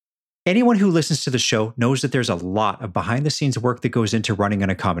Anyone who listens to the show knows that there's a lot of behind-the-scenes work that goes into running an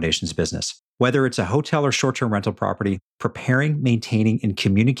accommodations business. Whether it's a hotel or short-term rental property, preparing, maintaining, and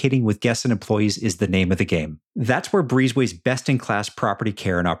communicating with guests and employees is the name of the game. That's where Breezeway's best-in-class property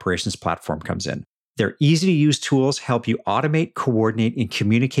care and operations platform comes in. Their easy-to-use tools help you automate, coordinate, and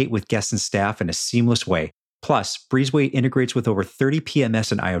communicate with guests and staff in a seamless way. Plus, Breezeway integrates with over 30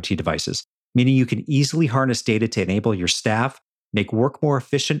 PMS and IoT devices, meaning you can easily harness data to enable your staff, make work more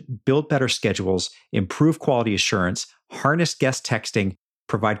efficient, build better schedules, improve quality assurance, harness guest texting,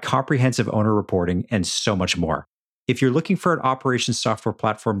 provide comprehensive owner reporting, and so much more. If you're looking for an operations software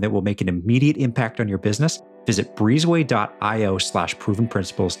platform that will make an immediate impact on your business, visit breezeway.io/proven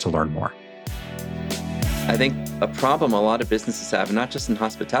principles to learn more. I think a problem a lot of businesses have, not just in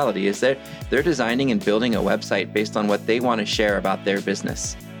hospitality, is that they're designing and building a website based on what they want to share about their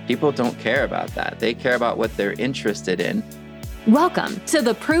business. People don't care about that. They care about what they're interested in. Welcome to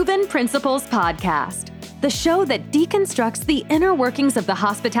the Proven Principles Podcast, the show that deconstructs the inner workings of the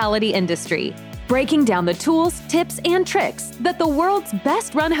hospitality industry, breaking down the tools, tips, and tricks that the world's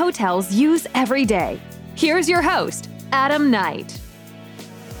best-run hotels use every day. Here's your host, Adam Knight.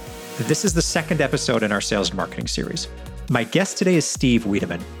 This is the second episode in our sales and marketing series. My guest today is Steve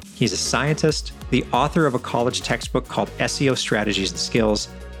Wiideman. He's a scientist, the author of a college textbook called SEO Strategies and Skills,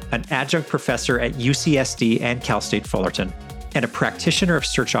 an adjunct professor at UCSD and Cal State Fullerton, and a practitioner of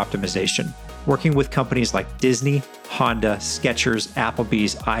search optimization, working with companies like Disney, Honda, Skechers,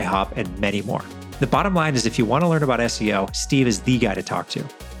 Applebee's, IHOP, and many more. The bottom line is if you want to learn about SEO, Steve is the guy to talk to.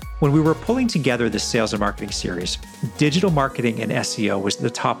 When we were pulling together this sales and marketing series, digital marketing and SEO was at the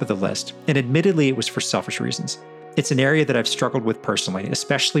top of the list, and admittedly, it was for selfish reasons. It's an area that I've struggled with personally,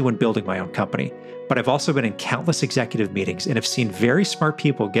 especially when building my own company. But I've also been in countless executive meetings and have seen very smart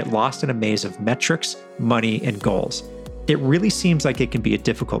people get lost in a maze of metrics, money, and goals. It really seems like it can be a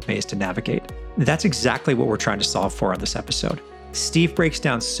difficult maze to navigate. That's exactly what we're trying to solve for on this episode. Steve breaks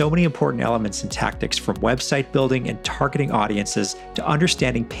down so many important elements and tactics from website building and targeting audiences to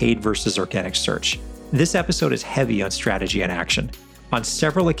understanding paid versus organic search. This episode is heavy on strategy and action. On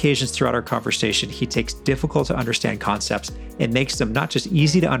several occasions throughout our conversation, he takes difficult to understand concepts and makes them not just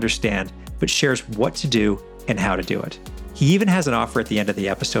easy to understand, but shares what to do and how to do it. He even has an offer at the end of the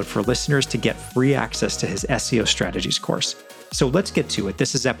episode for listeners to get free access to his SEO strategies course. So let's get to it.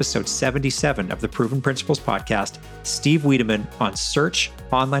 This is episode 77 of the Proven Principles Podcast, Steve Wiideman on search,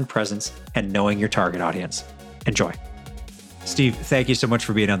 online presence, and knowing your target audience. Enjoy. Steve, thank you so much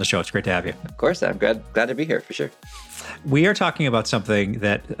for being on the show. It's great to have you. Of course, I'm glad to be here for sure. We are talking about something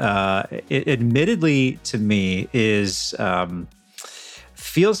that admittedly to me is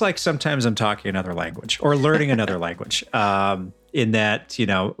feels like sometimes I'm talking another language or learning another language in that,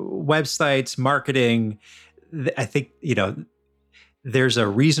 websites, marketing, I think, there's a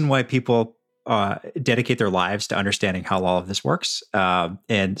reason why people dedicate their lives to understanding how all of this works.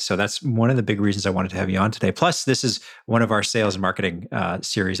 And so that's one of the big reasons I wanted to have you on today. Plus, this is one of our sales and marketing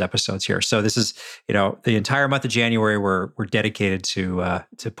series episodes here. So this is, the entire month of January, we're dedicated to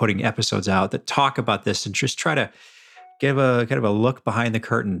putting episodes out that talk about this and just try to give a kind of a look behind the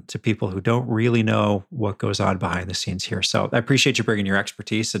curtain to people who don't really know what goes on behind the scenes here. So I appreciate you bringing your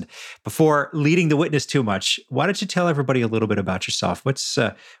expertise. And before leading the witness too much, why don't you tell everybody a little bit about yourself? What's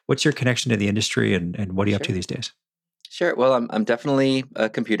your connection to the industry and what are you up to these days? Sure. Well, I'm definitely a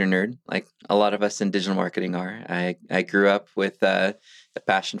computer nerd, like a lot of us in digital marketing are. I grew up with a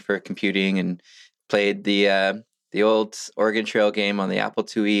passion for computing and played the old Oregon Trail game on the Apple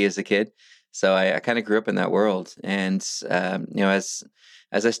IIe as a kid. So I kind of grew up in that world, and as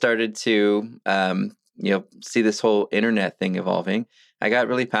I started to see this whole internet thing evolving, I got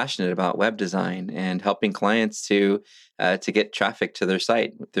really passionate about web design and helping clients to get traffic to their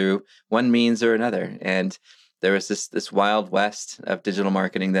site through one means or another. And there was this wild west of digital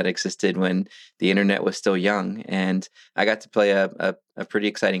marketing that existed when the internet was still young, and I got to play a pretty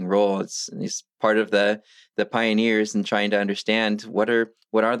exciting role. It's part of the pioneers in trying to understand what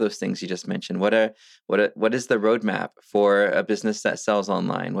are those things you just mentioned. What is the roadmap for a business that sells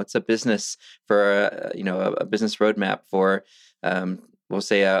online? What's a business for a business roadmap for we'll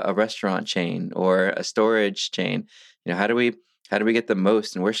say a restaurant chain or a storage chain? How do we get the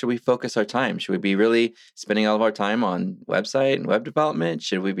most, and where should we focus our time? Should we be really spending all of our time on website and web development?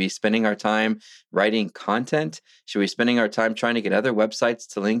 Should we be spending our time writing content? Should we be spending our time trying to get other websites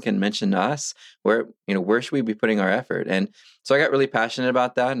to link and mention us? Where should we be putting our effort? And so I got really passionate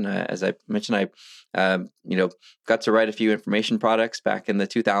about that. And as I mentioned, I got to write a few information products back in the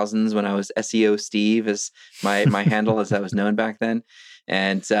 2000s when I was SEO Steve as my handle as I was known back then.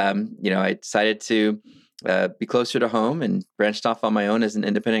 And I decided to be closer to home and branched off on my own as an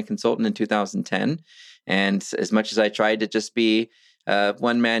independent consultant in 2010. And as much as I tried to just be a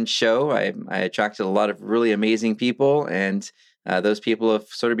one-man show, I attracted a lot of really amazing people, and those people have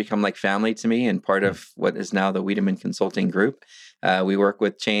sort of become like family to me and part of what is now the Wiideman Consulting Group. We work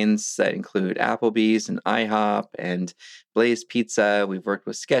with chains that include Applebee's and IHOP and Blaze Pizza. We've worked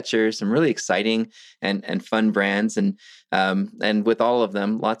with Skechers, some really exciting and fun brands, and with all of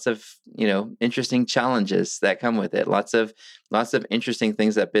them, lots of interesting challenges that come with it. Lots of interesting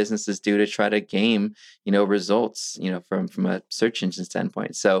things that businesses do to try to game results from a search engine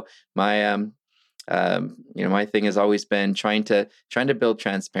standpoint. So my my thing has always been trying to build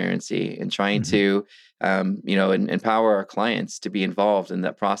transparency and trying to empower our clients to be involved in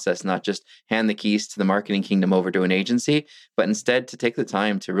that process, not just hand the keys to the marketing kingdom over to an agency, but instead to take the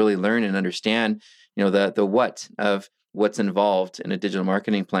time to really learn and understand the what of what's involved in a digital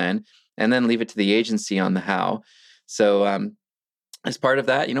marketing plan, and then leave it to the agency on the how. So as part of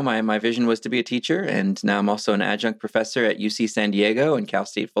that, my vision was to be a teacher, and now I'm also an adjunct professor at UC San Diego and Cal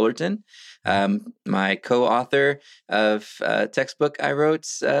State Fullerton. My co-author of a textbook I wrote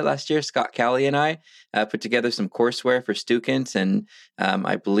last year, Scott Calley, and I put together some courseware for students, and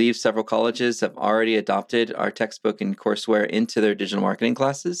I believe several colleges have already adopted our textbook and courseware into their digital marketing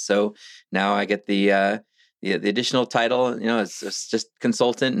classes. So now I get the additional title, it's just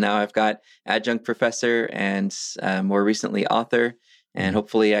consultant. Now I've got adjunct professor and more recently author. And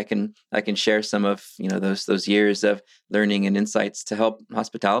hopefully I can share some of those years of learning and insights to help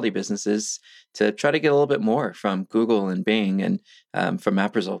hospitality businesses to try to get a little bit more from Google and Bing and from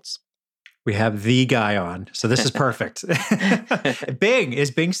map results. We have the guy on, so this is perfect. Bing, is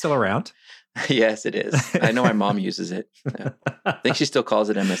Bing still around? Yes, it is. I know my mom uses it. I think she still calls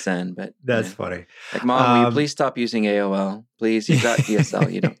it MSN, but that's funny. Like, Mom, will you please stop using AOL? Please, you've got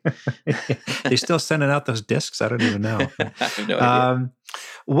DSL, They still sending out those discs? I don't even know. I have no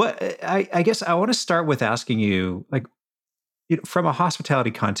idea. I guess I want to start with asking you, like, from a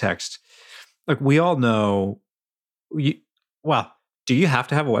hospitality context, like we all know, do you have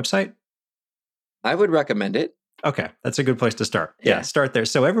to have a website? I would recommend it. Okay, that's a good place to start. Yeah, start there.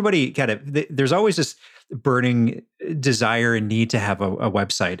 So everybody there's always this burning desire and need to have a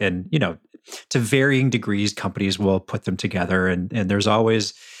website, and to varying degrees, companies will put them together, and there's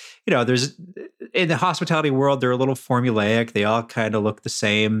always, there's in the hospitality world, they're a little formulaic. They all kind of look the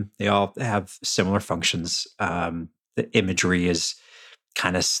same. They all have similar functions. The imagery is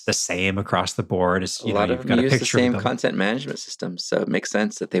kind of the same across the board. It's, a lot of them use the same content management systems, so it makes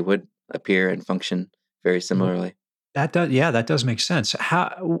sense that they would appear and function very similarly. That does make sense.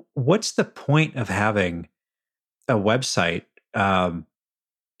 What's the point of having a website?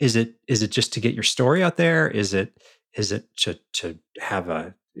 Is it just to get your story out there? Is it to have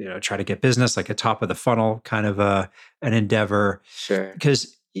a try to get business, like a top of the funnel kind of an endeavor? Sure.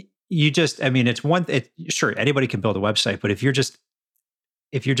 Because sure, anybody can build a website, but if you're just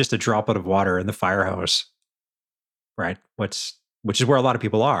a droplet of water in the fire hose, right? Which is where a lot of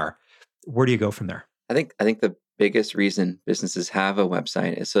people are. Where do you go from there? I think the biggest reason businesses have a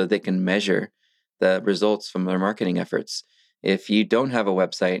website is so that they can measure the results from their marketing efforts. If you don't have a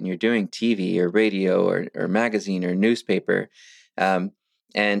website and you're doing TV or radio or magazine or newspaper,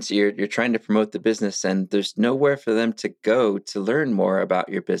 and you're trying to promote the business, and there's nowhere for them to go to learn more about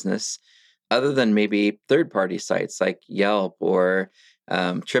your business other than maybe third-party sites like Yelp or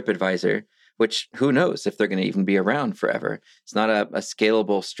TripAdvisor, which who knows if they're going to even be around forever. It's not a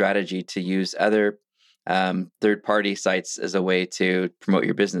scalable strategy to use other third-party sites as a way to promote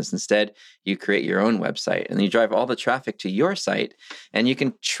your business. Instead, you create your own website and you drive all the traffic to your site, and you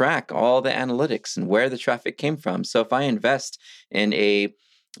can track all the analytics and where the traffic came from. So if I invest in a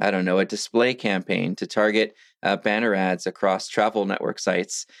display campaign to target banner ads across travel network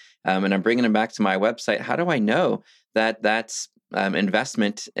sites, and I'm bringing them back to my website, how do I know that that's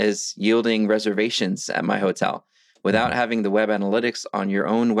investment is yielding reservations at my hotel? Without having the web analytics on your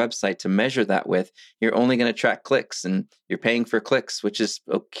own website to measure that with, you're only going to track clicks, and you're paying for clicks, which is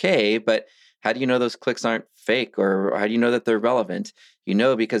okay. But how do you know those clicks aren't fake, or how do you know that they're relevant?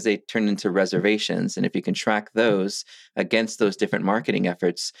 Because they turn into reservations. And if you can track those against those different marketing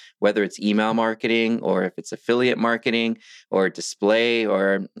efforts, whether it's email marketing or if it's affiliate marketing or display,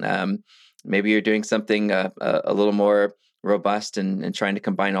 or maybe you're doing something a little more robust and trying to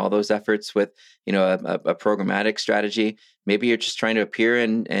combine all those efforts with, a programmatic strategy. Maybe you're just trying to appear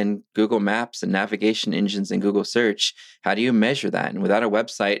in Google Maps and navigation engines and Google Search. How do you measure that? And without a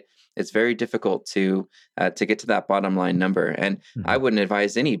website, it's very difficult to get to that bottom line number. And I wouldn't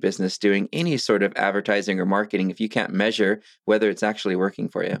advise any business doing any sort of advertising or marketing if you can't measure whether it's actually working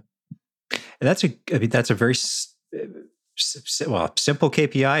for you. And that's a very simple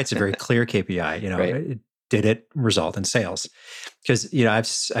KPI. It's a very clear KPI. Right. Did it result in sales? Because I've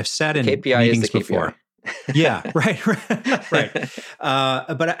sat in KPI meetings is the before. KPI. Yeah, right.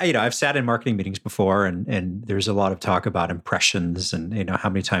 But I've sat in marketing meetings before, and there's a lot of talk about impressions and how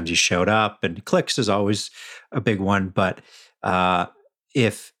many times you showed up, and clicks is always a big one. But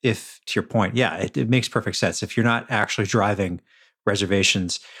if to your point, yeah, it makes perfect sense. If you're not actually driving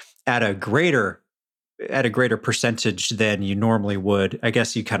reservations at a greater percentage than you normally would, I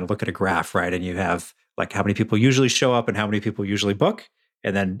guess you kind of look at a graph, right? And you have like how many people usually show up and how many people usually book.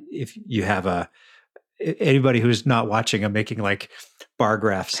 And then if you have anybody who's not watching, I'm making like bar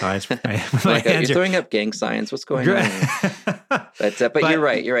graph signs. You're throwing up gang signs. What's going on? But you're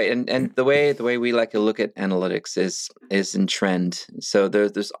right. You're right. And the way we like to look at analytics is in trend. So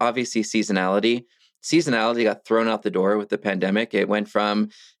there's obviously seasonality. Seasonality got thrown out the door with the pandemic. It went from,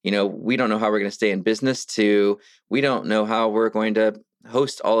 we don't know how we're going to stay in business to we don't know how we're going to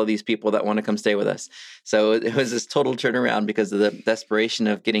host all of these people that want to come stay with us. So it was this total turnaround because of the desperation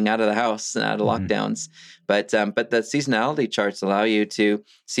of getting out of the house and out of lockdowns. But the seasonality charts allow you to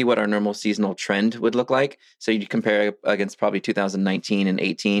see what our normal seasonal trend would look like. So you compare against probably 2019 and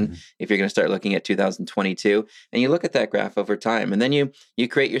 18 if you're going to start looking at 2022, and you look at that graph over time, and then you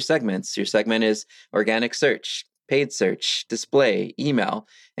create your segments. Your segment is organic search, paid search, display, email,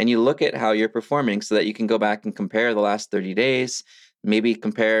 and you look at how you're performing so that you can go back and compare the last 30 days, maybe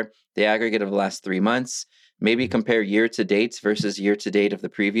compare the aggregate of the last 3 months, maybe compare year to date versus year to date of the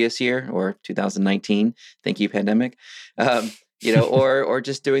previous year or 2019. Thank you, pandemic. Or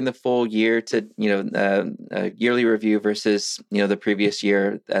just doing the full year to, yearly review versus, the previous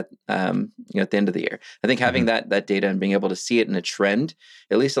year at the end of the year. I think having that data and being able to see it in a trend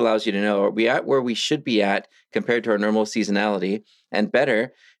at least allows you to know, are we at where we should be at compared to our normal seasonality? And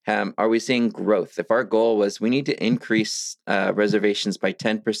better, are we seeing growth? If our goal was we need to increase reservations by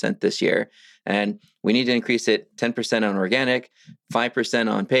 10% this year, and we need to increase it 10% on organic,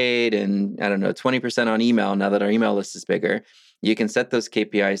 5% on paid, and 20% on email now that our email list is bigger, you can set those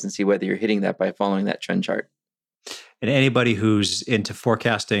KPIs and see whether you're hitting that by following that trend chart. And anybody who's into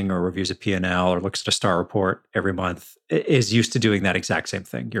forecasting or reviews a P&L or looks at a star report every month is used to doing that exact same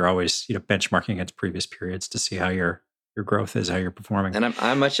thing. You're always benchmarking against previous periods to see how your growth is, how you're performing. And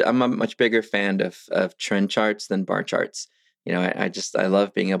I'm a much bigger fan of trend charts than bar charts. I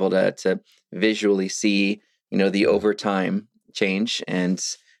love being able to visually see, the over time change. And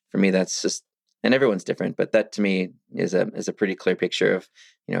for me, that's just, and everyone's different, but that to me is a pretty clear picture of,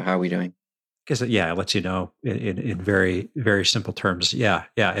 how are we doing? Because it lets you know in very, very simple terms. Yeah.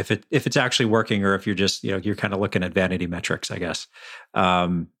 If it's actually working, or if you're just, you're kind of looking at vanity metrics, I guess.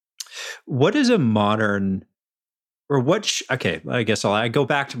 What is a modern, or what? Okay, I guess I go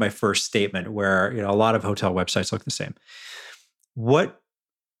back to my first statement where a lot of hotel websites look the same.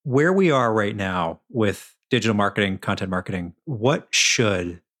 Where we are right now with digital marketing, content marketing, what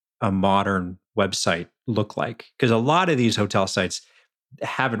should a modern website look like? Because a lot of these hotel sites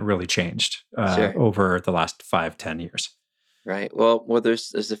haven't really changed over the last 5-10 years. Right. Well,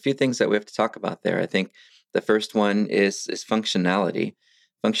 there's a few things that we have to talk about there. I think the first one is functionality.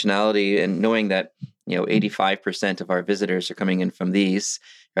 Functionality, and knowing that 85% of our visitors are coming in from these,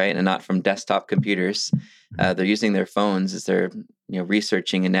 right, and not from desktop computers. They're using their phones as they're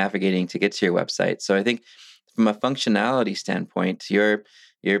researching and navigating to get to your website. So I think from a functionality standpoint, your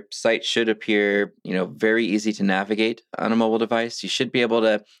site should appear very easy to navigate on a mobile device. You should be able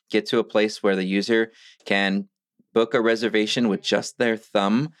to get to a place where the user can book a reservation with just their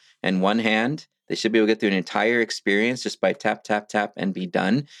thumb and one hand. They should be able to get through an entire experience just by tap, tap, tap, and be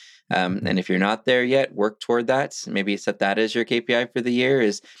done. And if you're not there yet, work toward that. Maybe set that as your KPI for the year.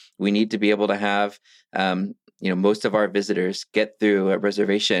 Is we need to be able to have most of our visitors get through a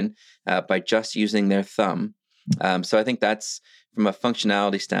reservation by just using their thumb. So I think that's, from a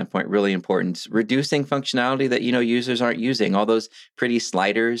functionality standpoint, really important. Reducing functionality that users aren't using, all those pretty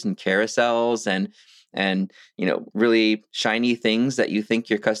sliders and carousels and really shiny things that you think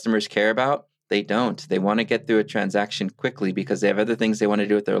your customers care about. They don't. They want to get through a transaction quickly because they have other things they want to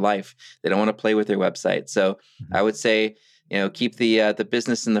do with their life. They don't want to play with their website. So I would say, keep the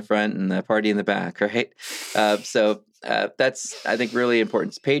business in the front and the party in the back, right? So that's, I think, really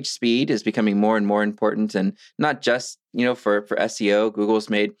important. Page speed is becoming more and more important, and not just for SEO. Google's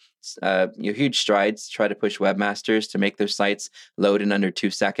made huge strides to try to push webmasters to make their sites load in under 2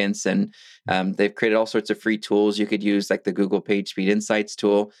 seconds, and they've created all sorts of free tools you could use, like the Google Page Speed Insights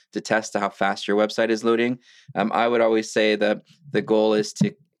tool, to test how fast your website is loading. I would always say that the goal is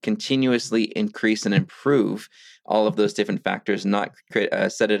to continuously increase and improve all of those different factors, not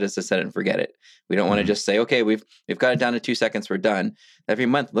set it as a set it and forget it. We don't want to just say, okay, we've got it down to 2 seconds, we're done. Every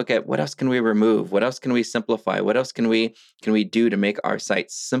month, look at what else can we remove? What else can we simplify? What else can we do to make our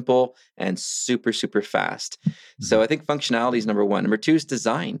site simple and super, super fast? So I think functionality is number one. Number two is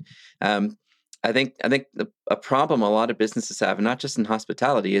design. I think a problem a lot of businesses have, and not just in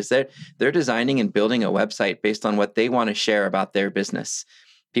hospitality, is that they're designing and building a website based on what they want to share about their business.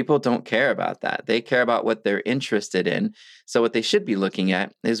 People don't care about that. They care about what they're interested in. So what they should be looking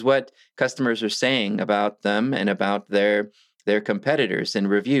at is what customers are saying about them and about their competitors, and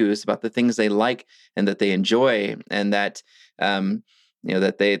reviews about the things they like and that they enjoy, and that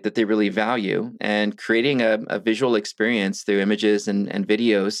that they really value, and creating a visual experience through images and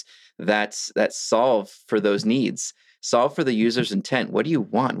videos that solve for those needs. Solve for the user's intent. What do you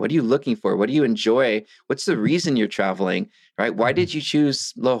want? What are you looking for? What do you enjoy? What's the reason you're traveling, right? Why did you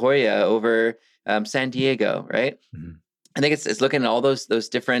choose La Jolla over San Diego, right? I think it's looking at all those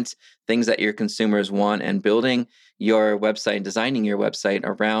different things that your consumers want, and building your website and designing your website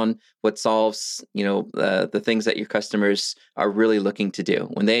around what solves, the things that your customers are really looking to do.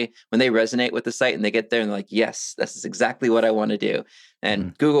 When they resonate with the site and they get there and they're like, yes, this is exactly what I want to do.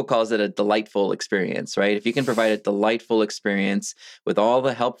 And Google calls it a delightful experience, right? If you can provide a delightful experience with all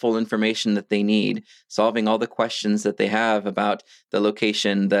the helpful information that they need, solving all the questions that they have about the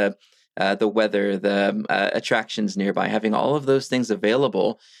location, the weather, the attractions nearby, having all of those things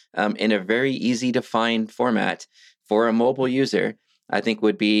available in a very easy to find format for a mobile user, I think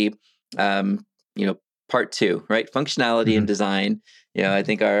would be, part two, right? Functionality and design, I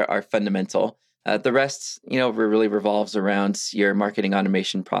think are fundamental. The rest, really revolves around your marketing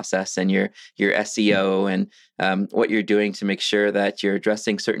automation process and your SEO, and what you're doing to make sure that you're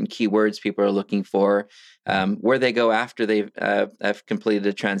addressing certain keywords people are looking for, where they go after they have completed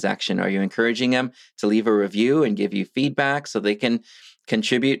a transaction. Are you encouraging them to leave a review and give you feedback so they can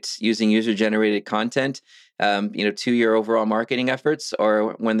contribute using user-generated content, to your overall marketing efforts?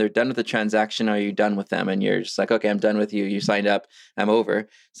 Or when they're done with the transaction, are you done with them and you're just like, okay, I'm done with you. You signed up, I'm over.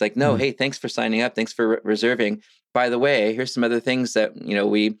 It's like, no, hey, thanks for signing up. Thanks for reserving. By the way, here's some other things that,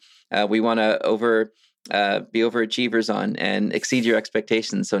 we want to be overachievers on and exceed your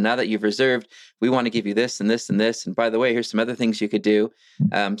expectations. So now that you've reserved, we want to give you this and this and this. And by the way, here's some other things you could do.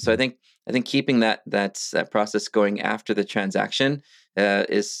 So I think keeping that process going after the transaction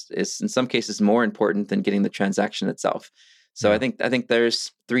is in some cases more important than getting the transaction itself. So I think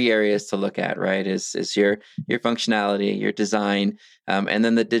there's three areas to look at, right? Is your functionality, your design, and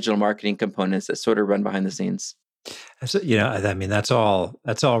then the digital marketing components that sort of run behind the scenes. So, that's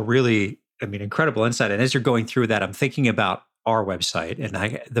all really, incredible insight. And as you're going through that, I'm thinking about our website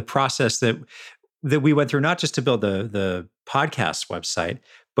and the process that we went through, not just to build the podcast website,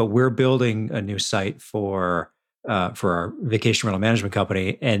 but we're building a new site for our vacation rental management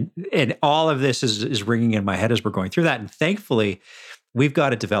company. And all of this is ringing in my head as we're going through that. And thankfully, we've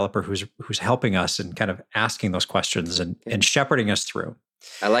got a developer who's helping us and kind of asking those questions and shepherding us through.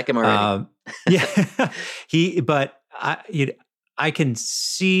 I like him already. But I can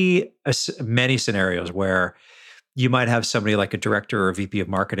see many scenarios where you might have somebody like a director or a VP of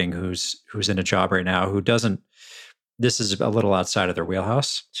marketing who's in a job right now who doesn't. This is a little outside of their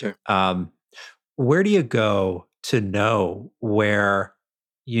wheelhouse. Sure. Where do you go to know where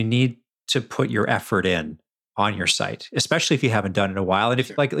you need to put your effort in on your site, especially if you haven't done it in a while? And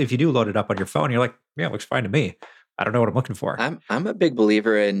if you do load it up on your phone, you're like, yeah, it looks fine to me. I don't know what I'm looking for. I'm a big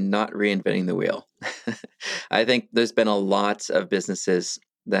believer in not reinventing the wheel. I think there's been a lot of businesses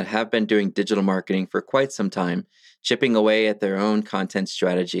that have been doing digital marketing for quite some time, chipping away at their own content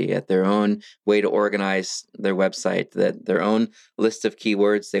strategy, at their own way to organize their website, their own list of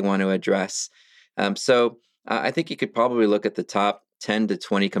keywords they want to address. So I think you could probably look at the top 10 to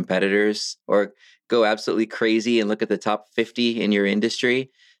 20 competitors, or go absolutely crazy and look at the top 50 in your industry,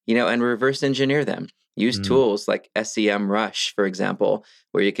 and reverse engineer them. Use tools like SEMrush, for example,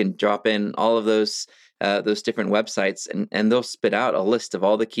 where you can drop in all of those different websites, and they'll spit out a list of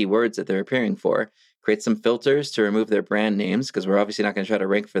all the keywords that they're appearing for. Create some filters to remove their brand names, because we're obviously not going to try to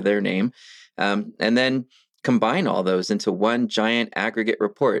rank for their name. And then combine all those into one giant aggregate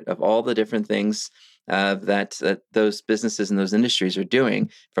report of all the different things that those businesses and those industries are doing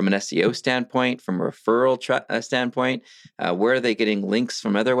from an SEO standpoint, from a referral standpoint. Where are they getting links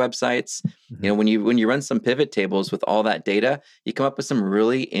from other websites? Mm-hmm. You know, when you run some pivot tables with all that data, you come up with some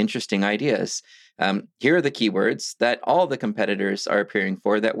really interesting ideas. Here are the keywords that all the competitors are appearing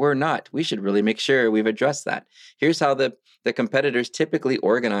for that we're not. We should really make sure we've addressed that. Here's how the competitors typically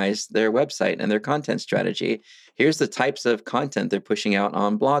organize their website and their content strategy. Here's the types of content they're pushing out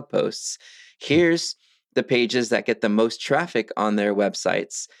on blog posts. Here's the pages that get the most traffic on their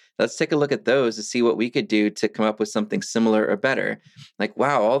websites. Let's take a look at those to see what we could do to come up with something similar or better. Like,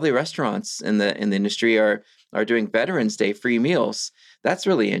 wow, all the restaurants in the industry are doing Veterans Day free meals. That's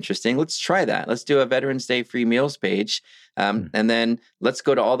really interesting. Let's try that. Let's do a Veterans Day free meals page. And then let's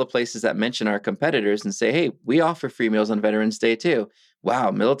go to all the places that mention our competitors and say, hey, we offer free meals on Veterans Day too.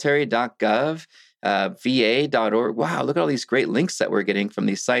 Wow, military.gov, va.org. Wow, look at all these great links that we're getting from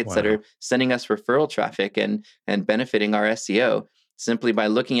these sites that are sending us referral traffic and benefiting our SEO simply by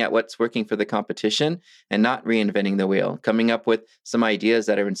looking at what's working for the competition and not reinventing the wheel, coming up with some ideas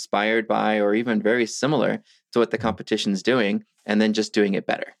that are inspired by or even very similar to what the competition's doing, and then just doing it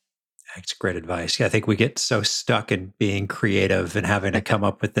better. That's great advice. Yeah, I think we get so stuck in being creative and having to come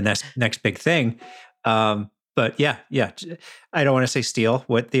up with the next big thing. But yeah, I don't want to say steal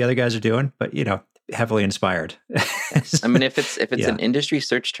what the other guys are doing, but heavily inspired. I mean, if it's an industry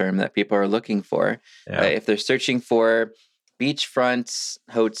search term that people are looking for, if they're searching for beachfront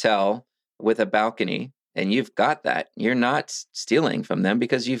hotel with a balcony, and you've got that, you're not stealing from them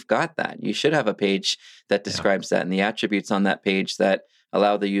because you've got that. You should have a page that describes that and the attributes on that page that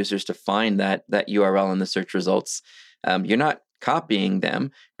allow the users to find that URL in the search results. You're not copying them,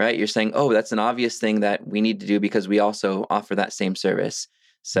 right? You're saying, oh, that's an obvious thing that we need to do because we also offer that same service.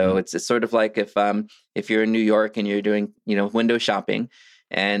 So it's sort of like if you're in New York and you're doing window shopping,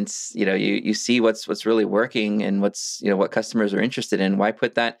 and you see what's really working and what customers are interested in. Why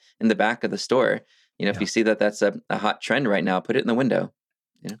put that in the back of the store? If you see that that's a hot trend right now, put it in the window.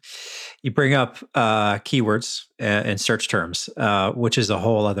 You bring up keywords and search terms, which is a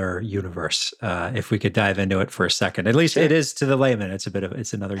whole other universe. If we could dive into it for a second, at least it is to the layman.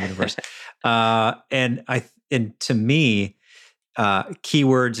 It's another universe. And to me,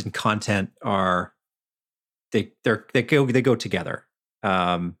 keywords and content they go together.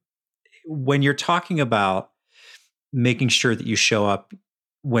 When you're talking about making sure that you show up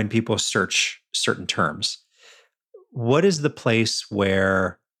when people search certain terms, what is the place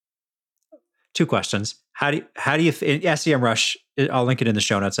where? Two questions. How do you in SEMrush? I'll link it in the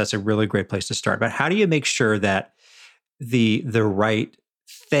show notes. That's a really great place to start. But how do you make sure that the right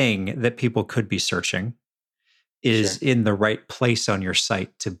thing that people could be searching is in the right place on your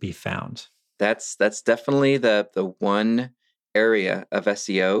site to be found? That's definitely the one area of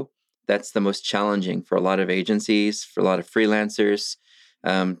SEO that's the most challenging for a lot of agencies, for a lot of freelancers.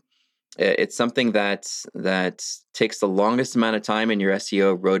 It's something that takes the longest amount of time in your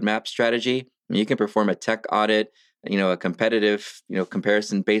SEO roadmap strategy. You can perform a tech audit, a competitive,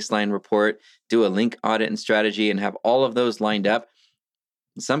 comparison baseline report, do a link audit and strategy, and have all of those lined up,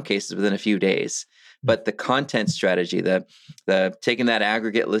 in some cases within a few days. But the content strategy, the taking that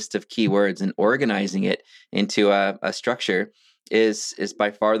aggregate list of keywords and organizing it into a structure is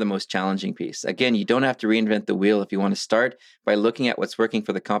by far the most challenging piece. Again, you don't have to reinvent the wheel if you want to start by looking at what's working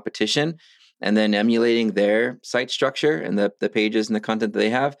for the competition and then emulating their site structure and the pages and the content that they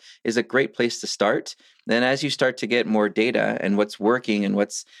have is a great place to start. Then as you start to get more data and what's working and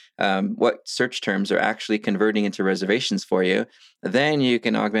what search terms are actually converting into reservations for you, then you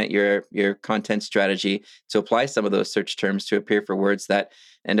can augment your content strategy to apply some of those search terms to appear for words that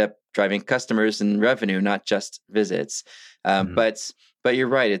end up driving customers and revenue, not just visits. But you're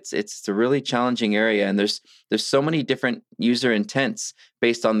right. It's a really challenging area, and there's so many different user intents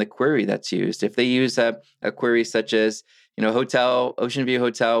based on the query that's used. If they use a query such as hotel, Ocean View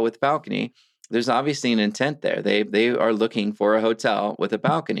Hotel with balcony, there's obviously an intent there. They are looking for a hotel with a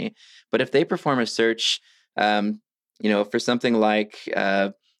balcony. But if they perform a search, for something like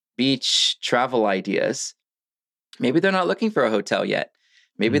beach travel ideas, maybe they're not looking for a hotel yet.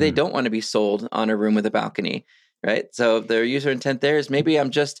 Maybe they don't want to be sold on a room with a balcony. Right. So their user intent there is maybe I'm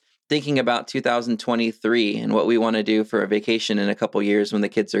just thinking about 2023 and what we want to do for a vacation in a couple years when the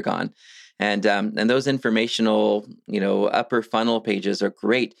kids are gone. And those informational, upper funnel pages are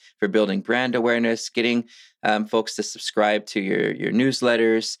great for building brand awareness, getting folks to subscribe to your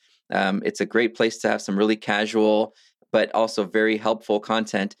newsletters. It's a great place to have some really casual, but also very helpful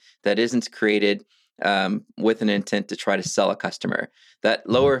content that isn't created with an intent to try to sell a customer. That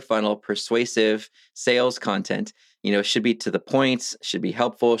lower funnel persuasive sales content, should be to the point, should be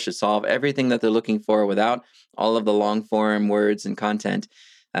helpful, should solve everything that they're looking for without all of the long form words and content.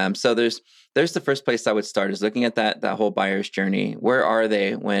 So there's the first place I would start, is looking at that whole buyer's journey. Where are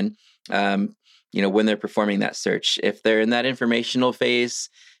they when when they're performing that search? If they're in that informational phase,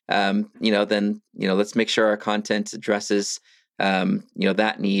 then let's make sure our content addresses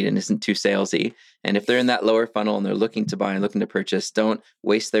that need and isn't too salesy. And if they're in that lower funnel and they're looking to buy and looking to purchase, don't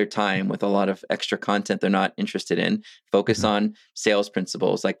waste their time with a lot of extra content they're not interested in. Focus on sales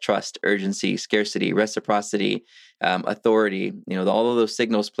principles like trust, urgency, scarcity, reciprocity, authority. All of those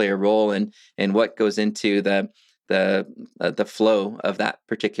signals play a role in what goes into the flow of that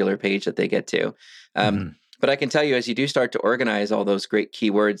particular page that they get to. But I can tell you, as you do start to organize all those great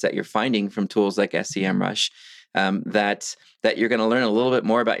keywords that you're finding from tools like SEMrush, that you're going to learn a little bit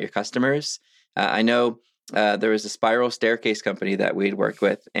more about your customers. I know there was a spiral staircase company that we'd worked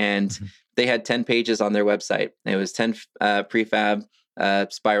with, and they had 10 pages on their website. It was 10 prefab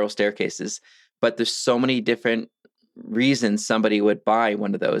spiral staircases, but there's so many different reasons somebody would buy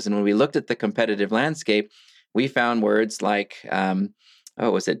one of those. And when we looked at the competitive landscape, we found words like,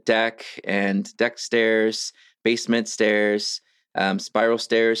 was it deck and deck stairs, basement stairs, spiral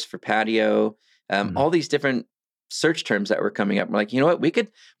stairs for patio, all these different search terms that were coming up. We're like, you know what, we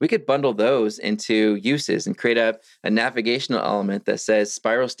could bundle those into uses and create a navigational element that says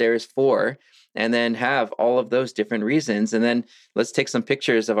spiral stairs for, and then have all of those different reasons. And then let's take some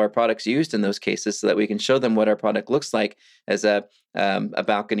pictures of our products used in those cases so that we can show them what our product looks like as a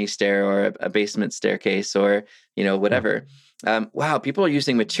balcony stair or a basement staircase or, whatever. Wow, people are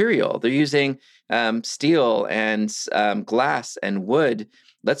using material. They're using steel and glass and wood.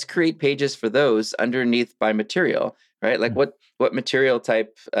 Let's create pages for those underneath by material, right? Like what material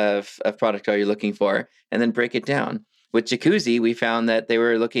type of product are you looking for? And then break it down. With jacuzzi, we found that they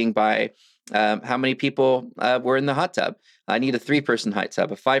were looking by how many people were in the hot tub. I need a 3-person hot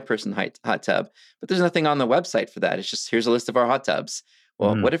tub, a 5-person hot tub, but there's nothing on the website for that. It's just, here's a list of our hot tubs.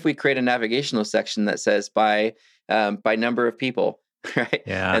 Well, what if we create a navigational section that says by number of people, right?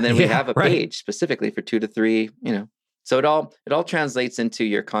 Yeah. And then we have a page specifically for 2 to 3, So it all translates into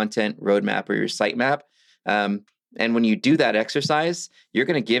your content roadmap or your sitemap. And when you do that exercise, you're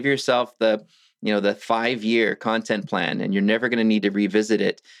going to give yourself the 5-year content plan, and you're never going to need to revisit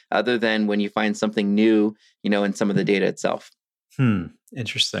it other than when you find something new, in some of the data itself.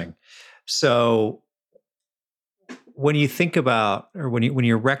 Interesting. So when you think about, or when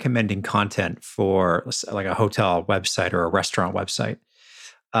you're recommending content for like a hotel website or a restaurant website,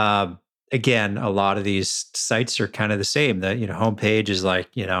 again, a lot of these sites are kind of the same. The homepage is like,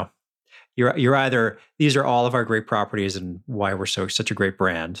 you're either, these are all of our great properties and why we're such a great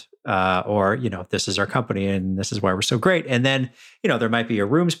brand, or this is our company and this is why we're so great. And then there might be a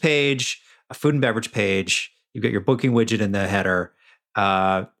rooms page, a food and beverage page. You've got your booking widget in the header,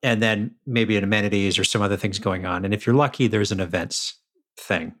 and then maybe an amenities or some other things going on. And if you're lucky, there's an events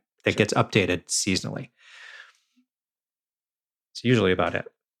thing that gets updated seasonally. It's usually about it.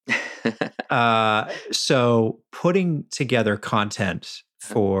 So putting together content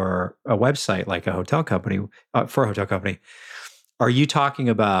for a website like a hotel company, are you talking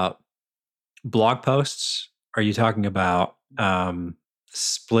about blog posts? Are you talking about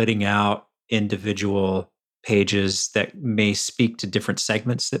splitting out individual pages that may speak to different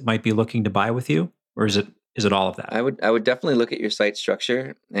segments that might be looking to buy with you? Or is it all of that? I would definitely look at your site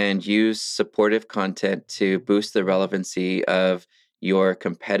structure and use supportive content to boost the relevancy of your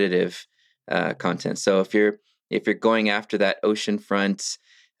competitive content. So if you're going after that oceanfront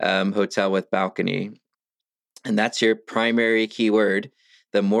hotel with balcony, and that's your primary keyword,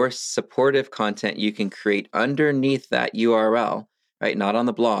 the more supportive content you can create underneath that URL, right? Not on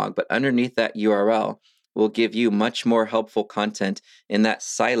the blog, but underneath that URL will give you much more helpful content in that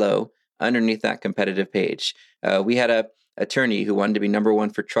silo underneath that competitive page. We had a attorney who wanted to be number one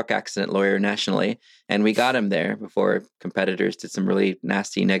for truck accident lawyer nationally, and we got him there before competitors did some really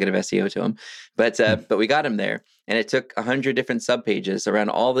nasty negative SEO to him. But we got him there, and it took 100 different subpages around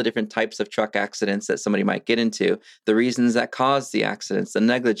all the different types of truck accidents that somebody might get into, the reasons that caused the accidents, the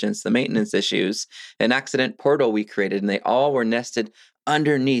negligence, the maintenance issues, an accident portal we created, and they all were nested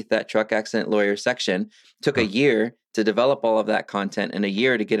underneath that truck accident lawyer section. Took a year to develop all of that content and a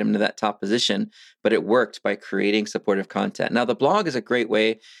year to get him to that top position, but it worked by creating supportive content. Now, the blog is a great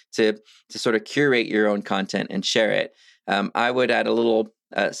way to sort of curate your own content and share it. I would add a little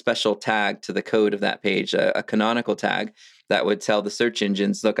a special tag to the code of that page, a canonical tag that would tell the search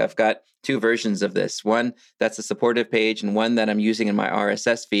engines, look, I've got two versions of this. One that's a supportive page and one that I'm using in my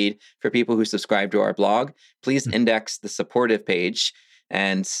RSS feed for people who subscribe to our blog. Please index the supportive page.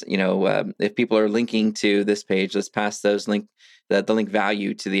 And, if people are linking to this page, let's pass those the link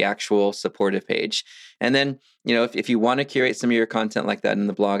value to the actual supportive page. And then, if you want to curate some of your content like that in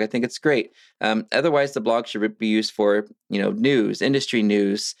the blog, I think it's great. Otherwise, the blog should be used for, news, industry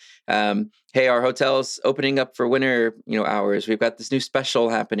news. Hey, our hotel's opening up for winter, hours. We've got this new special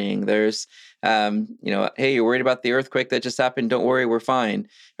happening. There's, hey, you're worried about the earthquake that just happened. Don't worry, we're fine,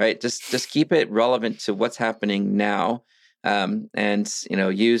 right? Just keep it relevant to what's happening now. And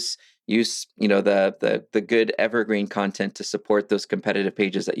use the good evergreen content to support those competitive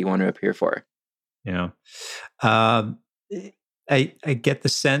pages that you want to appear for. I get the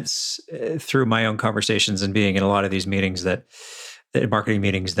sense through my own conversations and being in a lot of these meetings that marketing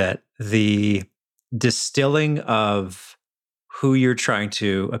meetings, that the distilling of who you're trying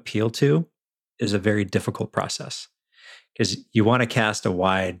to appeal to is a very difficult process, because you want to cast a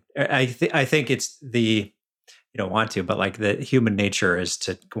wide. I think it's the. You don't want to, but like the human nature is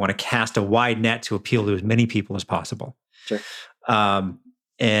to want to cast a wide net to appeal to as many people as possible. Sure.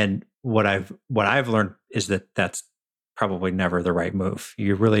 And what I've learned is that that's probably never the right move.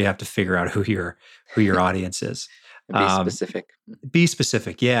 You really have to figure out who your audience is. Be specific. Be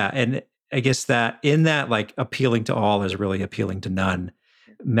specific, yeah. And I guess that in that, like, appealing to all is really appealing to none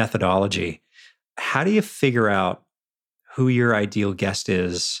methodology. How do you figure out who your ideal guest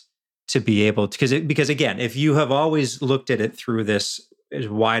is? To be able to, because again, if you have always looked at it through this as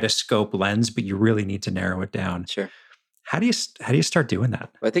wide a scope lens, but you really need to narrow it down. Sure. How do you start doing that?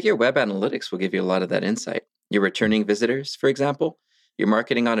 Well, I think your web analytics will give you a lot of that insight. Your returning visitors, for example, your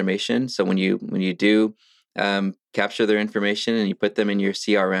marketing automation. So when you do capture their information and you put them in your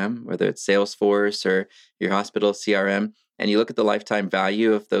CRM, whether it's Salesforce or your hospital CRM, and you look at the lifetime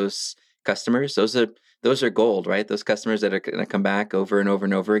value of those customers, those are gold, right? Those customers that are going to come back over and over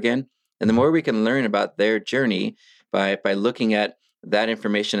and over again. And the more we can learn about their journey by looking at that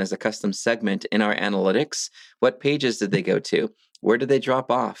information as a custom segment in our analytics, what pages did they go to? Where did they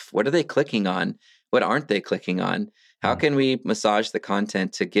drop off? What are they clicking on? What aren't they clicking on? How can we massage the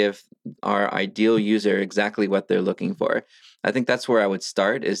content to give our ideal user exactly what they're looking for? I think that's where I would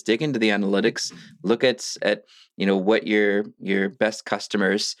start, is dig into the analytics, look at what your best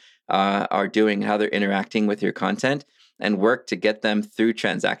customers are doing, how they're interacting with your content, and work to get them through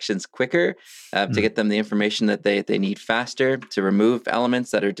transactions quicker, to get them the information that they need faster, to remove elements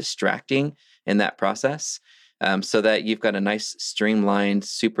that are distracting in that process, so that you've got a nice, streamlined,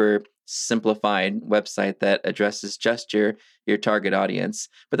 super simplified website that addresses just your target audience.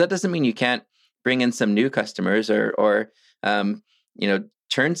 But that doesn't mean you can't bring in some new customers or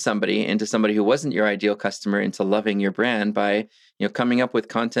turn somebody into somebody who wasn't your ideal customer into loving your brand by coming up with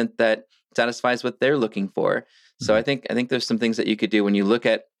content that satisfies what they're looking for. So I think there's some things that you could do when you look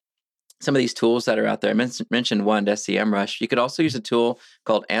at some of these tools that are out there. I mentioned one, SEMrush. You could also use a tool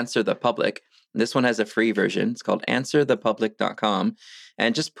called Answer the Public. This one has a free version. It's called answerthepublic.com,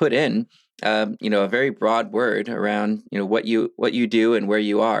 and just put in a very broad word around what you do and where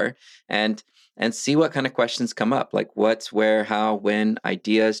you are, and see what kind of questions come up, like what, where, how, when,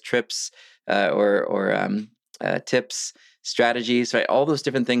 ideas, trips, or tips, strategies, right? All those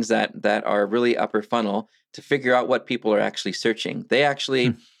different things that are really upper funnel to figure out what people are actually searching.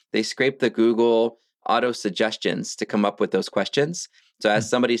 They scrape the Google auto suggestions to come up with those questions. So as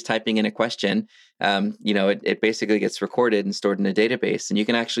somebody's typing in a question, it basically gets recorded and stored in a database, and you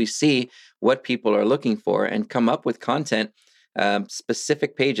can actually see what people are looking for and come up with content,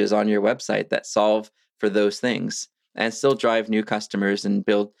 specific pages on your website that solve for those things, and still drive new customers and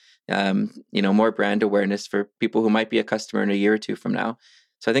build more brand awareness for people who might be a customer in a year or two from now.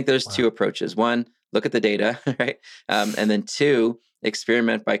 So I think there's two approaches. One, look at the data, right? And then two,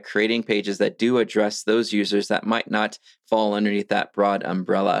 experiment by creating pages that do address those users that might not fall underneath that broad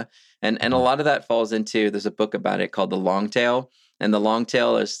umbrella. And a lot of that falls into, there's a book about it called The Long Tail. And the long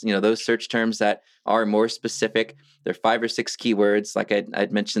tail is, those search terms that are more specific. They're 5 or 6 keywords. Like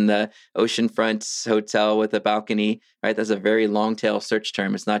I'd mentioned the oceanfront hotel with a balcony, right? That's a very long tail search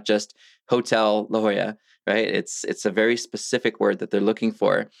term. It's not just Hotel La Jolla, right? It's a very specific word that they're looking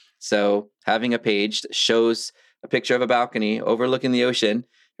for. So having a page that shows a picture of a balcony overlooking the ocean,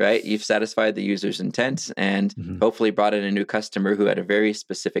 right? You've satisfied the user's intent and hopefully brought in a new customer who had a very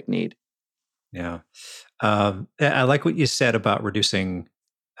specific need. Yeah. I like what you said about reducing,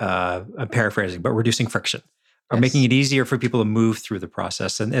 I'm paraphrasing, but reducing friction or making it easier for people to move through the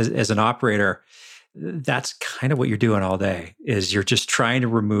process. And as an operator, that's kind of what you're doing all day, is you're just trying to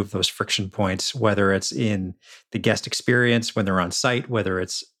remove those friction points, whether it's in the guest experience when they're on site, whether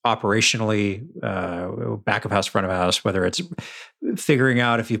it's operationally, back of house, front of house, whether it's figuring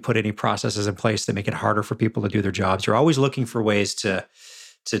out if you put any processes in place that make it harder for people to do their jobs. You're always looking for ways to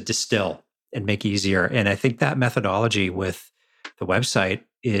distill and make easier. And I think that methodology with the website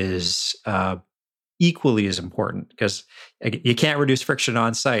is equally as important, because you can't reduce friction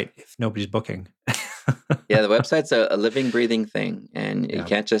on site if nobody's booking. Yeah, the website's a living, breathing thing, and you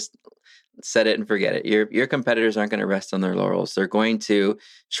can't just set it and forget it. Your competitors aren't going to rest on their laurels. They're going to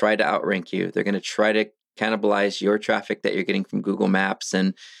try to outrank you. They're going to try to cannibalize your traffic that you're getting from Google Maps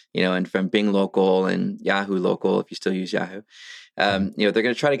and from Bing Local and Yahoo Local, if you still use Yahoo. They're going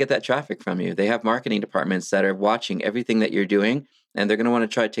to try to get that traffic from you. They have marketing departments that are watching everything that you're doing, and they're going to want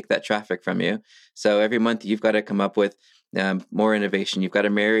to try to take that traffic from you. So every month you've got to come up with more innovation. You've got to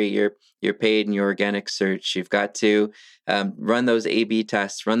marry your paid and your organic search. You've got to run those A/B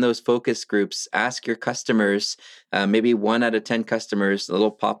tests, run those focus groups, ask your customers, maybe 1 out of 10 customers, a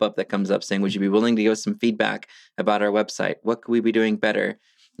little pop-up that comes up saying, would you be willing to give us some feedback about our website? What could we be doing better?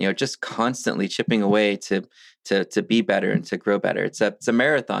 Just constantly chipping away to be better and to grow better. It's a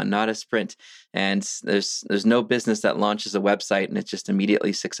marathon, not a sprint. And there's no business that launches a website and it's just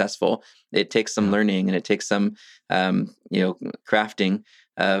immediately successful. It takes some learning, and it takes some crafting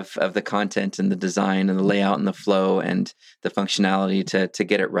of the content and the design and the layout and the flow and the functionality to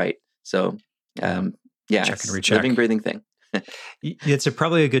get it right. So Check and recheck. Living, breathing thing. It's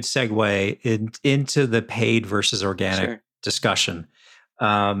probably a good segue into the paid versus organic discussion.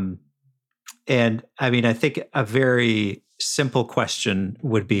 And I mean, I think a very simple question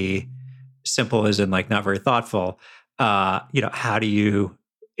would be, simple as in like not very thoughtful, how do you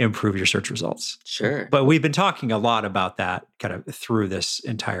improve your search results? Sure. But we've been talking a lot about that kind of through this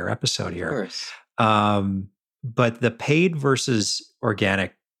entire episode here. Of course. But the paid versus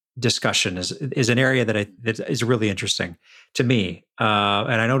organic discussion is an area that is really interesting to me.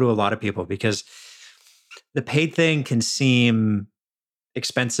 And I know to a lot of people, because the paid thing can seem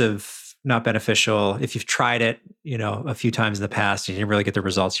expensive, not beneficial. If you've tried it, a few times in the past, and you didn't really get the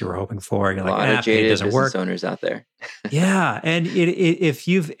results you were hoping for, you're like, it doesn't work. Owners out there. Yeah, and if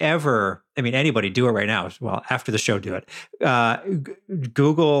you've ever, anybody, do it right now. Well, after the show, do it.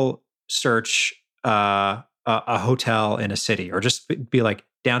 Google search a hotel in a city, or just be like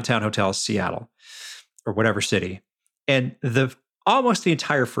downtown hotel Seattle, or whatever city, and almost the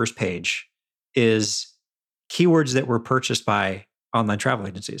entire first page is keywords that were purchased by online travel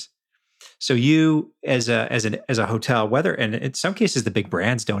agencies. So you, as a hotel, and in some cases the big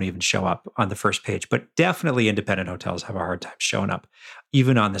brands don't even show up on the first page, but definitely independent hotels have a hard time showing up,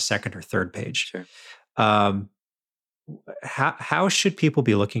 even on the second or third page. Sure. How should people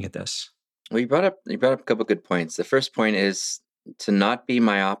be looking at this? Well, you brought up a couple of good points. The first point is to not be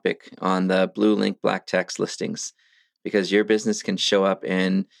myopic on the blue link, black text listings, because your business can show up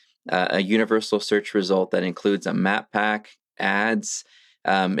in a universal search result that includes a map pack, ads.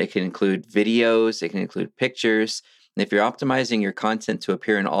 It can include videos. It can include pictures. And if you're optimizing your content to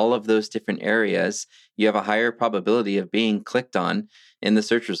appear in all of those different areas, you have a higher probability of being clicked on in the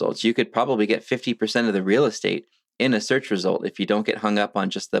search results. You could probably get 50% of the real estate in a search result if you don't get hung up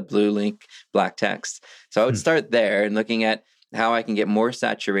on just the blue link, black text. So I would start there and looking at how I can get more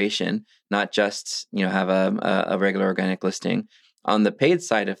saturation, not just have a regular organic listing. On the paid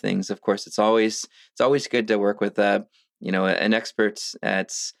side of things, of course, it's always good to work with an expert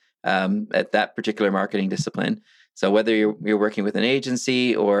at that particular marketing discipline. So whether you're working with an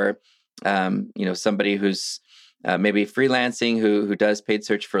agency or somebody who's maybe freelancing who does paid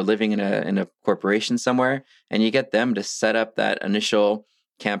search for a living in a corporation somewhere, and you get them to set up that initial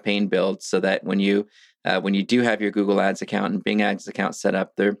campaign build so that when you do have your Google Ads account and Bing Ads account set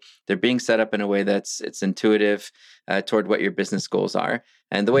up, they're being set up in a way it's intuitive toward what your business goals are.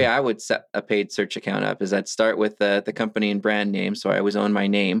 And the way I would set a paid search account up is I'd start with the company and brand name. So I always own my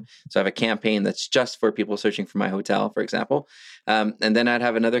name. So I have a campaign that's just for people searching for my hotel, for example. And then I'd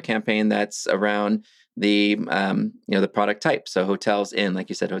have another campaign that's around the product type. So hotels in, like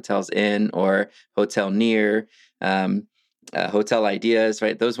you said, hotels in or hotel near, hotel ideas,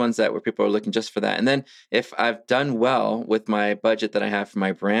 right? Those ones where people are looking just for that. And then if I've done well with my budget that I have for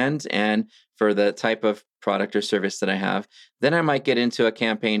my brand and for the type of product or service that I have, then I might get into a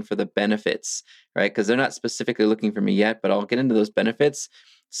campaign for the benefits, right? Because they're not specifically looking for me yet, but I'll get into those benefits.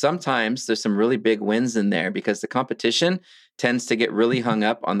 Sometimes there's some really big wins in there because the competition tends to get really hung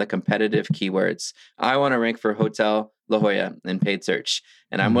up on the competitive keywords. I want to rank for Hotel La Jolla in paid search,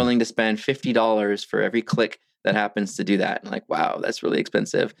 and I'm willing to spend $50 for every click that happens to do that. And like, wow, that's really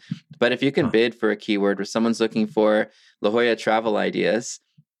expensive. But if you can bid for a keyword where someone's looking for La Jolla travel ideas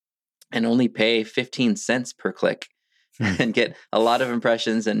and only pay 15 cents per click and get a lot of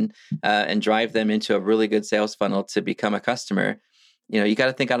impressions and drive them into a really good sales funnel to become a customer, you got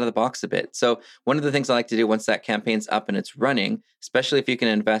to think out of the box a bit. So one of the things I like to do once that campaign's up and it's running, especially if you can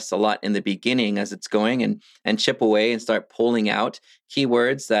invest a lot in the beginning as it's going and chip away and start pulling out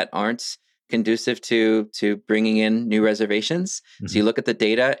keywords that aren't conducive to bringing in new reservations. Mm-hmm. So you look at the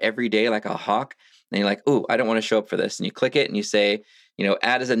data every day like a hawk, and you're like, oh, I don't want to show up for this. And you click it and you say,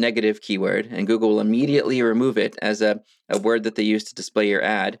 ad as a negative keyword, and Google will immediately remove it as a word that they use to display your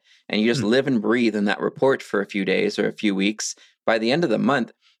ad. And you just live and breathe in that report for a few days or a few weeks. By the end of the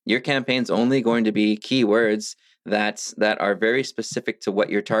month, your campaign's only going to be keywords that are very specific to what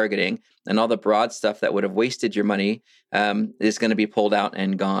you're targeting, and all the broad stuff that would have wasted your money is going to be pulled out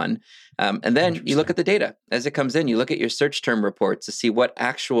and gone. And then you look at the data as it comes in. You look at your search term reports to see what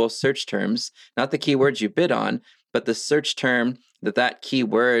actual search terms, not the keywords you bid on, but the search term that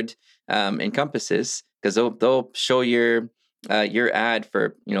keyword encompasses, because they'll show your ad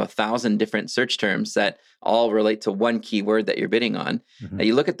for 1,000 different search terms that all relate to one keyword that you're bidding on. Mm-hmm.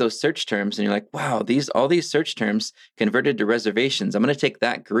 You look at those search terms and you're like, wow, all these search terms converted to reservations. I'm going to take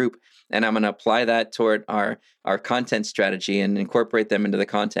that group and I'm going to apply that toward our content strategy and incorporate them into the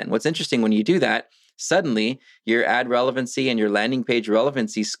content. What's interesting, when you do that, suddenly your ad relevancy and your landing page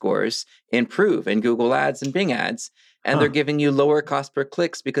relevancy scores improve in Google Ads and Bing Ads. And they're giving you lower cost per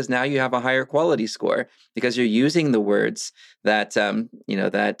clicks because now you have a higher quality score because you're using the words that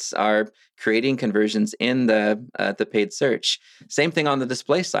that are creating conversions in the paid search. Same thing on the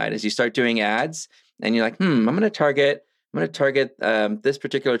display side. As you start doing ads and you're like, I'm going to target this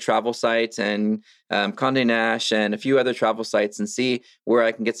particular travel site and Condé Nast and a few other travel sites and see where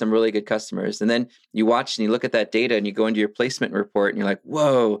I can get some really good customers. And then you watch and you look at that data and you go into your placement report and you're like,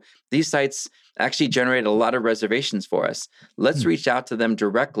 whoa, these sites actually generate a lot of reservations for us. Let's reach out to them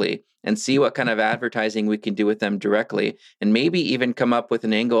directly and see what kind of advertising we can do with them directly, and maybe even come up with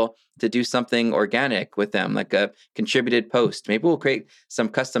an angle to do something organic with them, like a contributed post. Maybe we'll create some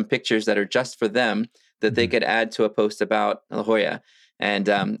custom pictures that are just for them that they could add to a post about La Jolla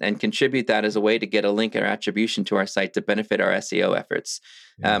and contribute that as a way to get a link or attribution to our site to benefit our SEO efforts.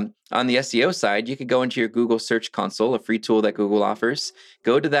 Yeah. On the SEO side, you could go into your Google Search Console, a free tool that Google offers,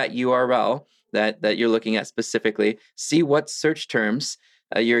 go to that URL that you're looking at specifically, see what search terms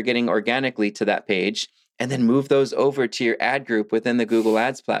you're getting organically to that page, and then move those over to your ad group within the Google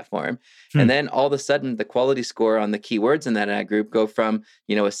Ads platform. And then all of a sudden, the quality score on the keywords in that ad group go from,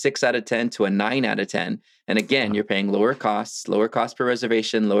 a 6 out of 10 to a 9 out of 10. And again, you're paying lower cost per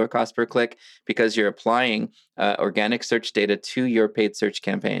reservation, lower cost per click, because you're applying organic search data to your paid search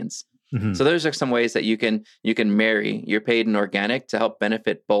campaigns. Mm-hmm. So those are some ways that you can marry your paid and organic to help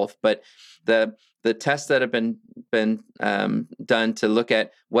benefit both. But the tests that have been done to look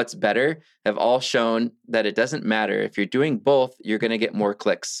at what's better have all shown that it doesn't matter. If you're doing both, you're going to get more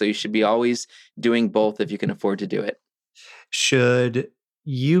clicks. So you should be always doing both if you can afford to do it. Should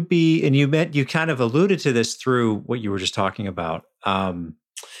you be, and you kind of alluded to this through what you were just talking about,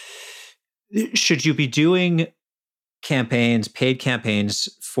 should you be doing paid campaigns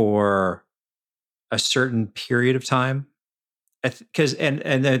for a certain period of time? Because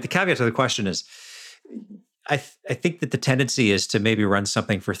the caveat to the question is, I think that the tendency is to maybe run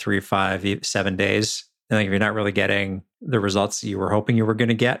something for 3, 5, 7 days. And like if you're not really getting the results you were hoping you were going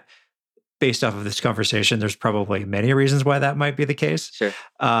to get, based off of this conversation, there's probably many reasons why that might be the case. Sure.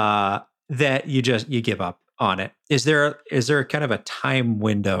 That you give up on it. Is there kind of a time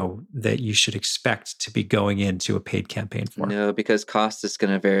window that you should expect to be going into a paid campaign for? No, because cost is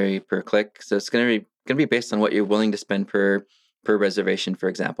going to vary per click. So it's going to be based on what you're willing to spend per reservation. For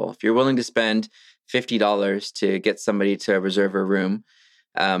example, if you're willing to spend $50 to get somebody to reserve a room,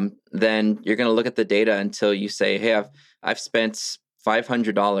 then you're going to look at the data until you say, hey, I've spent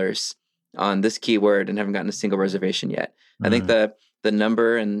 $500 on this keyword and haven't gotten a single reservation yet. Mm-hmm. I think the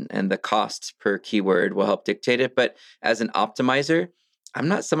number and the cost per keyword will help dictate it. But as an optimizer, I'm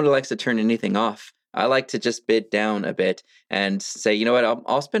not someone who likes to turn anything off. I like to just bid down a bit and say, you know what,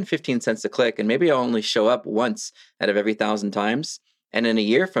 I'll spend 15 cents a click and maybe I'll only show up once out of every 1,000 times. And in a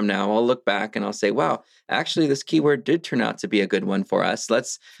year from now, I'll look back and I'll say, wow, actually this keyword did turn out to be a good one for us.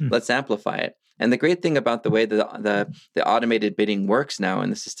 Let's amplify it. And the great thing about the way the automated bidding works now in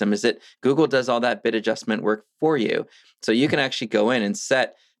the system is that Google does all that bid adjustment work for you. So you can actually go in and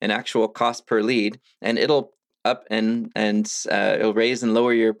set an actual cost per lead, and it'll up and it'll raise and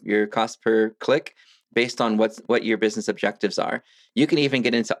lower your cost per click based on what your business objectives are. You can even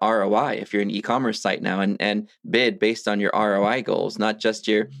get into ROI if you're an e-commerce site now and bid based on your ROI goals, not just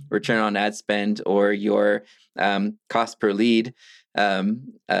your return on ad spend or your cost per lead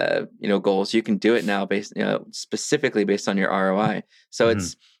goals. You can do it now based specifically based on your ROI. So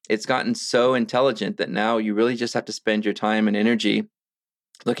it's gotten so intelligent that now you really just have to spend your time and energy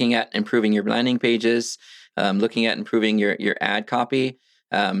looking at improving your landing pages, looking at improving your ad copy,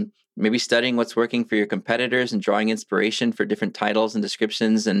 maybe studying what's working for your competitors and drawing inspiration for different titles and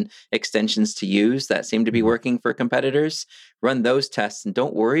descriptions and extensions to use that seem to be working for competitors. Run those tests and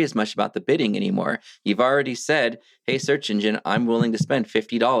don't worry as much about the bidding anymore. You've already said, hey, search engine, I'm willing to spend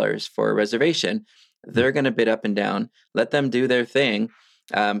 $50 for a reservation. They're going to bid up and down. Let them do their thing.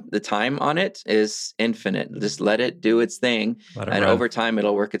 The time on it is infinite. Just let it do its thing. And over time,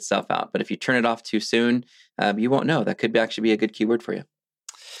 it'll work itself out. But if you turn it off too soon, you won't know. That could actually be a good keyword for you.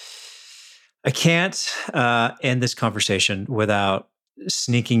 I can't end this conversation without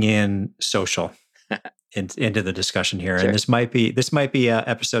sneaking in social into the discussion here. Sure. And this might be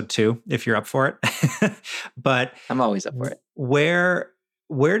episode 2 if you're up for it. But I'm always up for it.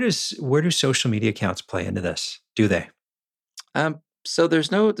 Where do social media accounts play into this? Do they? So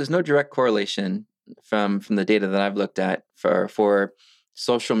there's no direct correlation from the data that I've looked at for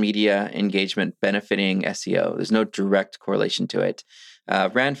social media engagement benefiting SEO. There's no direct correlation to it.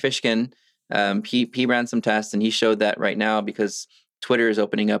 Rand Fishkin, he ran some tests and he showed that right now, because Twitter is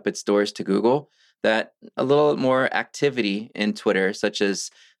opening up its doors to Google, that a little more activity in Twitter, such as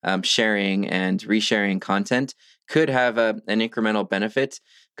sharing and resharing content, could have an incremental benefit.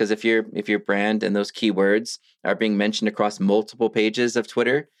 Because if your brand and those keywords are being mentioned across multiple pages of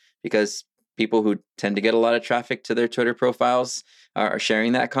Twitter, because people who tend to get a lot of traffic to their Twitter profiles are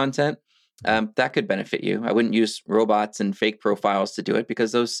sharing that content, that could benefit you. I wouldn't use robots and fake profiles to do it,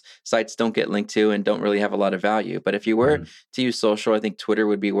 because those sites don't get linked to and don't really have a lot of value. But if you were to use social, I think Twitter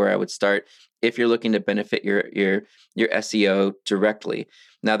would be where I would start if you're looking to benefit your SEO directly.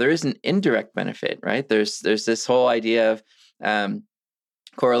 Now, there is an indirect benefit, right? There's this whole idea of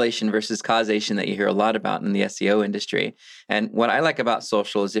correlation versus causation that you hear a lot about in the SEO industry. And what I like about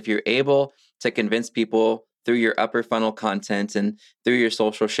social is if you're able to convince people through your upper funnel content and through your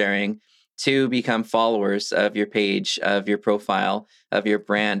social sharing to become followers of your page, of your profile, of your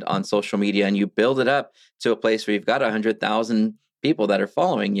brand on social media, and you build it up to a place where you've got 100,000 people that are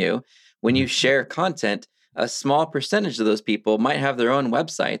following you. When you share content, a small percentage of those people might have their own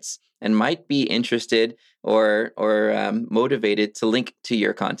websites and might be interested or motivated to link to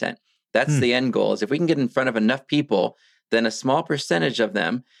your content. That's the end goal. Is if we can get in front of enough people, then a small percentage of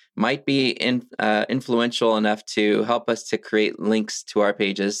them might be influential enough to help us to create links to our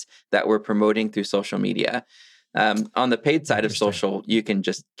pages that we're promoting through social media. On the paid side of social, you can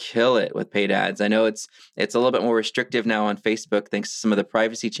just kill it with paid ads. I know it's a little bit more restrictive now on Facebook thanks to some of the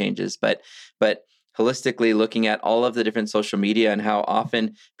privacy changes, but holistically looking at all of the different social media and how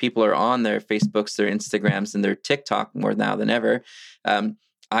often people are on their Facebooks, their Instagrams, and their TikTok more now than ever,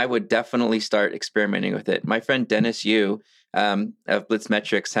 I would definitely start experimenting with it. My friend Dennis Yu of Blitz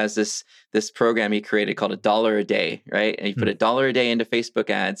Metrics has this program he created called $1 a day, right? And you put $1 a day into Facebook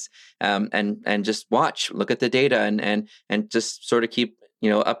ads, and just look at the data, and just sort of keep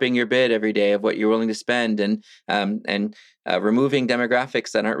upping your bid every day of what you're willing to spend, and removing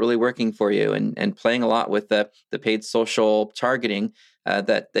demographics that aren't really working for you, and playing a lot with the paid social targeting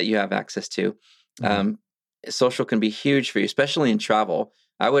that you have access to. Social can be huge for you, especially in travel.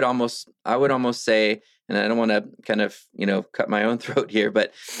 I would almost say, and I don't want to kind of cut my own throat here,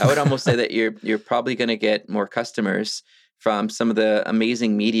 but I would almost say that you're probably going to get more customers from some of the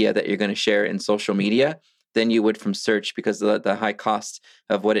amazing media that you're going to share in social media than you would from search, because of the high cost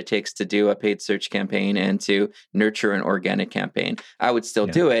of what it takes to do a paid search campaign and to nurture an organic campaign. I would still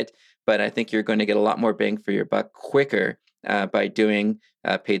do it, but I think you're going to get a lot more bang for your buck quicker by doing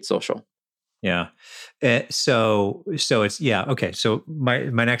paid social. Yeah. So it's, okay. So my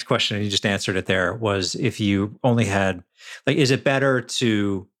next question, and you just answered it there, was if you only had, is it better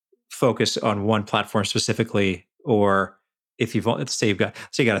to focus on one platform specifically, or if let's say you got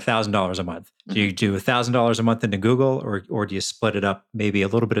 $1,000 a month, do you do $1,000 a month into Google, or do you split it up, maybe a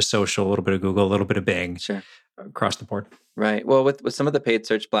little bit of social, a little bit of Google, a little bit of Bing, across the board? Right. Well, with some of the paid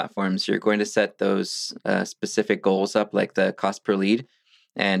search platforms, you're going to set those specific goals up, like the cost per lead.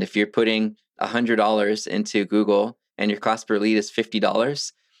 And if you're putting $100 into Google and your cost per lead is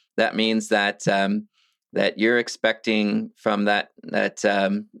 $50, that means that that you're expecting from that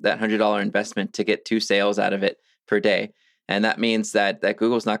 $100 investment to get 2 sales out of it per day. And that means that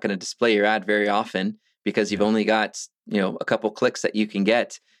Google's not going to display your ad very often, because you've only got a couple clicks that you can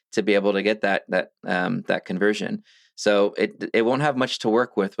get to be able to get that conversion. So it won't have much to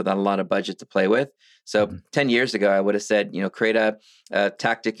work with without a lot of budget to play with. So 10 years ago, I would have said, create a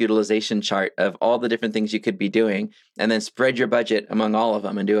tactic utilization chart of all the different things you could be doing, and then spread your budget among all of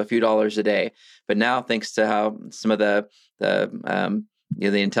them and do a few dollars a day. But now, thanks to how some of the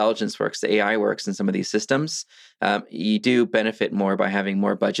intelligence works, the AI works in some of these systems, you do benefit more by having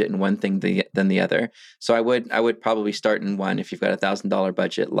more budget in one thing than the other. So I would probably start in one if you've got $1,000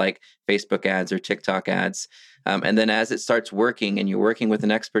 budget, like Facebook ads or TikTok ads. And then as it starts working and you're working with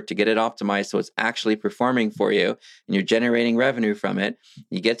an expert to get it optimized so it's actually performing for you and you're generating revenue from it,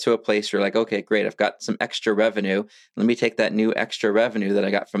 you get to a place where you're like, okay, great, I've got some extra revenue. Let me take that new extra revenue that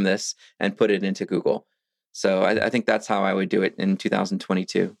I got from this and put it into Google. So I think that's how I would do it in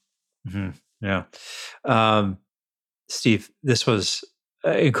 2022. Mm-hmm. Yeah. Steve, this was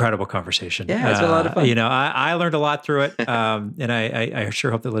an incredible conversation. Yeah, it's been a lot of fun. I learned a lot through it. And I sure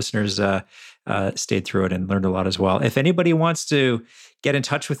hope the listeners stayed through it and learned a lot as well. If anybody wants to get in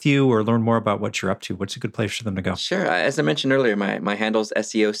touch with you or learn more about what you're up to, what's a good place for them to go? Sure. As I mentioned earlier, my handle's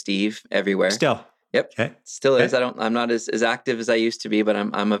SEO Steve everywhere. Still. Yep. Okay. Still is. I'm not as active as I used to be, but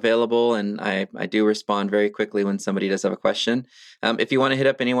I'm available, and I do respond very quickly when somebody does have a question. If you want to hit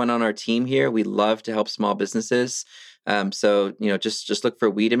up anyone on our team here, we love to help small businesses. So just look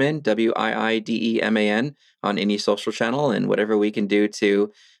for Wiideman, Wiideman, on any social channel, and whatever we can do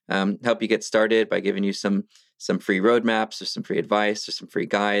to help you get started by giving you some free roadmaps or some free advice or some free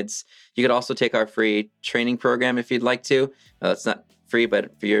guides. You could also take our free training program if you'd like to. It's not free,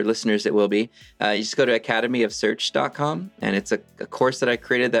 but for your listeners, it will be. You just go to academyofsearch.com, and it's a course that I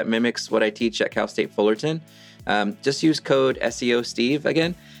created that mimics what I teach at Cal State Fullerton. Just use code SEO Steve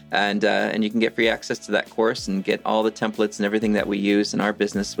again, and you can get free access to that course and get all the templates and everything that we use in our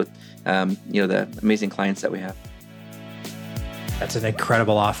business with the amazing clients that we have. That's an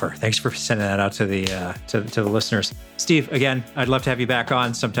incredible offer. Thanks for sending that out to the listeners. Steve, again, I'd love to have you back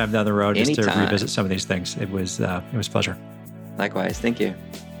on sometime down the road just to revisit some of these things. It was a pleasure. Likewise. Thank you.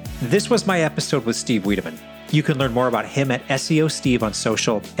 This was my episode with Steve Wiideman. You can learn more about him at SEO Steve on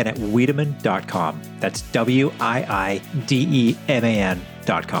social and at Wiideman.com. That's Wiideman.com.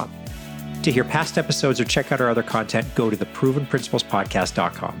 To hear past episodes or check out our other content, go to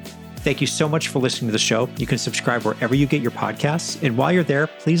theprovenprinciplespodcast.com. Thank you so much for listening to the show. You can subscribe wherever you get your podcasts. And while you're there,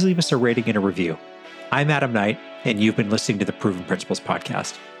 please leave us a rating and a review. I'm Adam Knight, and you've been listening to the Proven Principles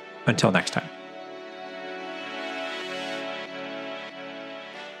Podcast. Until next time.